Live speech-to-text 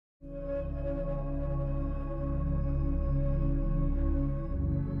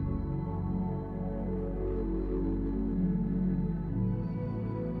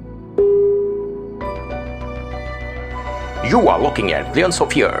You are looking at billions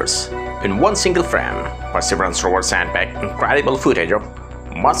of years in one single frame. Perseverance rover sent back incredible footage of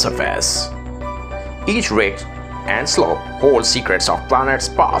Mars surface. Each rig and slope hold secrets of planets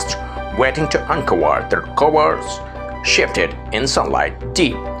past, waiting to uncover. Their covers shifted in sunlight,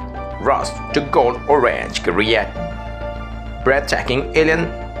 deep rust to gold orange, create breathtaking alien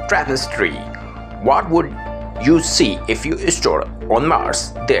tapestry. What would you see if you stood on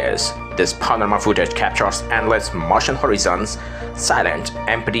Mars? This panorama footage captures endless Martian horizons, silent,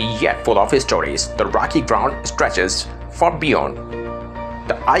 empty yet full of stories. The rocky ground stretches far beyond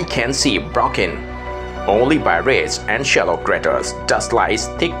the eye can see, broken only by rays and shallow craters. Dust lies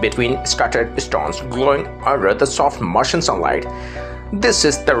thick between scattered stones, glowing under the soft Martian sunlight. This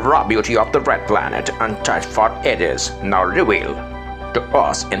is the raw beauty of the red planet, untouched for ages, now revealed to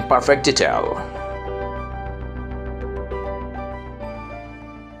us in perfect detail.